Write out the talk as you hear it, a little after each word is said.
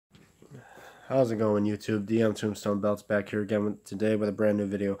How's it going, YouTube? DM Tombstone Belts back here again today with a brand new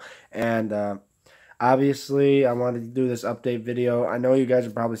video. And obviously, I wanted to do this update video. I know you guys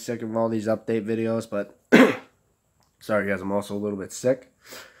are probably sick of all these update videos, but sorry guys, I'm also a little bit sick,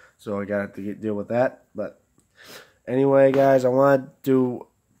 so I got to deal with that. But anyway, guys, I want to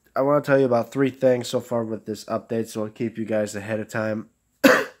tell you about 3 things so far with this update, so I'll keep you guys ahead of time.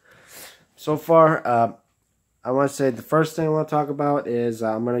 So far, I want to say the first thing I want to talk about is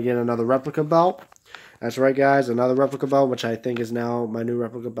I'm going to get another replica belt. That's right, guys, another replica belt, which I think is now my new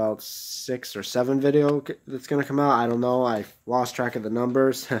replica belt 6 or 7 video that's going to come out. I don't know. I lost track of the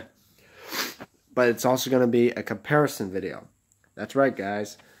numbers. But it's also going to be a comparison video. That's right,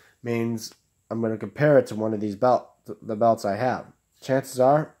 guys. Means I'm going to compare it to one of these the belts I have. Chances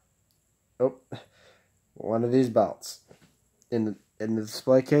are, one of these belts in the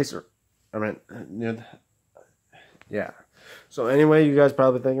display case, or I mean near the, yeah. So anyway, you guys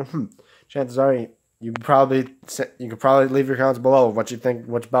probably thinking, chances are you could probably leave your comments below what you think,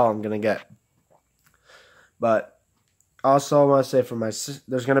 which belt I'm gonna get. But also, I want to say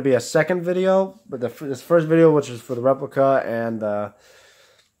there's gonna be a second video, but this first video, which is for the replica and the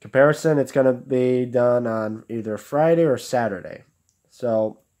comparison, it's gonna be done on either Friday or Saturday.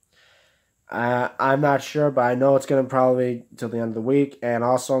 So I'm not sure, but I know it's gonna probably till the end of the week. And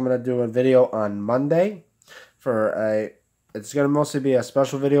also, I'm gonna do a video on Monday. It's gonna mostly be a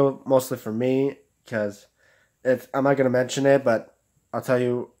special video, mostly for me, because I'm not gonna mention it, but I'll tell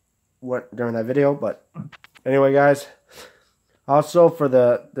you what during that video. But anyway, guys, also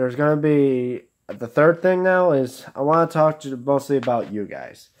there's gonna be the third thing now is I want to talk to you mostly about you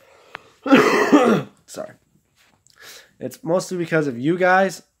guys. Sorry, it's mostly because of you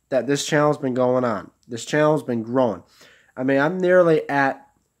guys that this channel's been going on. This channel's been growing. I mean, I'm nearly at,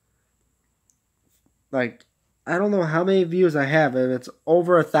 like, I don't know how many views I have, and it's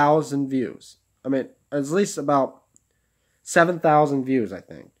over 1,000 views. I mean, at least about 7,000 views, I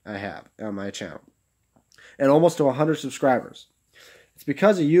think, I have on my channel. And almost to 100 subscribers. It's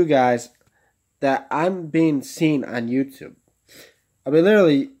because of you guys that I'm being seen on YouTube. I mean,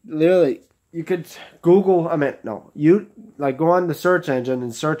 literally, you could Google, go on the search engine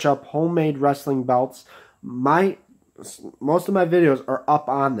and search up homemade wrestling belts. Most of my videos are up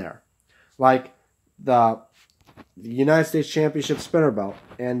on there. Like the United States Championship spinner belt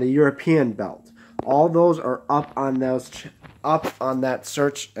and the European belt. All those are up on that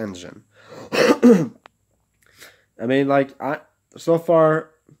search engine. I mean, so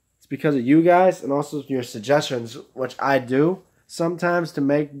far it's because of you guys and also your suggestions, which I do sometimes to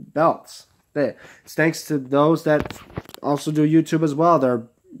make belts. It's thanks to those that also do YouTube as well. They're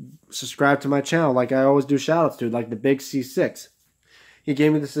subscribed to my channel, like I always do shoutouts to, like the Big C6. He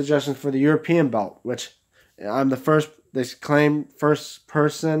gave me the suggestions for the European belt, which I'm the first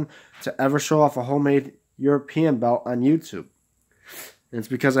person to ever show off a homemade European belt on YouTube. And it's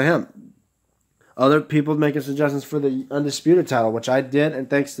because of him. Other people making suggestions for the Undisputed title, which I did, and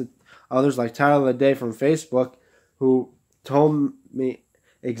thanks to others like Tyler of the Day from Facebook, who told me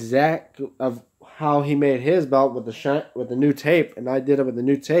exact of how he made his belt with the new tape, and I did it with the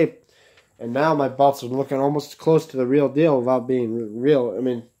new tape. And now my belts are looking almost close to the real deal without being real. I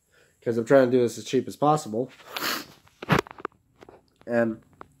mean, because I'm trying to do this as cheap as possible. And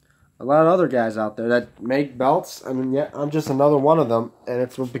a lot of other guys out there that make belts, I mean, yeah, I'm just another one of them. And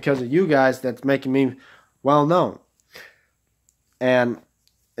it's because of you guys that's making me well known. And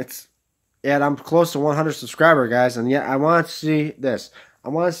I'm close to 100 subscribers, guys. And yeah, I want to see this. I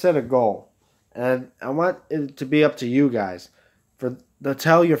want to set a goal. And I want it to be up to you guys. To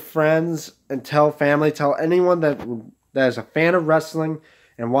tell your friends and tell family, tell anyone that is a fan of wrestling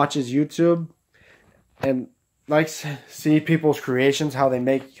and watches YouTube and likes to see people's creations, how they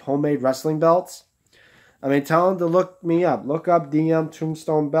make homemade wrestling belts. I mean, tell them to look me up. Look up DM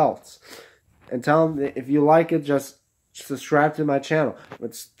Tombstone Belts. And tell them that if you like it, just subscribe to my channel.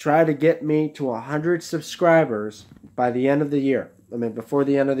 Let's try to get me to 100 subscribers by the end of the year. I mean, before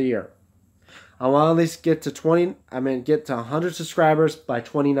the end of the year. I want to at least get to get to 100 subscribers by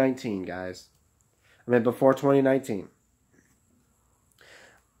 2019, guys. I mean, before 2019.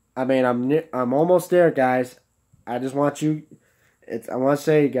 I mean, I'm almost there, guys. I just want you. I want to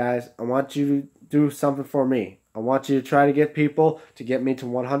say, guys, I want you to do something for me. I want you to try to get people to get me to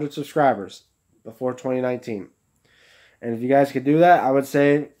 100 subscribers before 2019. And if you guys could do that, I would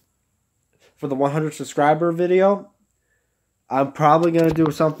say for the 100 subscriber video, I'm probably going to do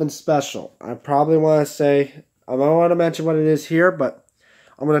something special. I probably want to say, I don't want to mention what it is here, but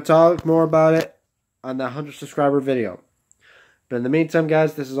I'm going to talk more about it on the 100 subscriber video. But in the meantime,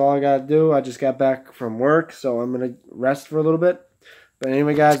 guys, this is all I got to do. I just got back from work, so I'm going to rest for a little bit. But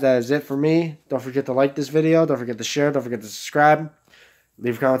anyway, guys, that is it for me. Don't forget to like this video. Don't forget to share. Don't forget to subscribe.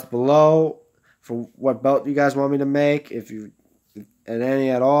 Leave comments below for what belt you guys want me to make, if you, and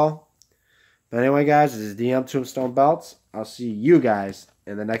any at all. But anyway, guys, this is DM Tombstone Belts. I'll see you guys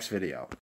in the next video.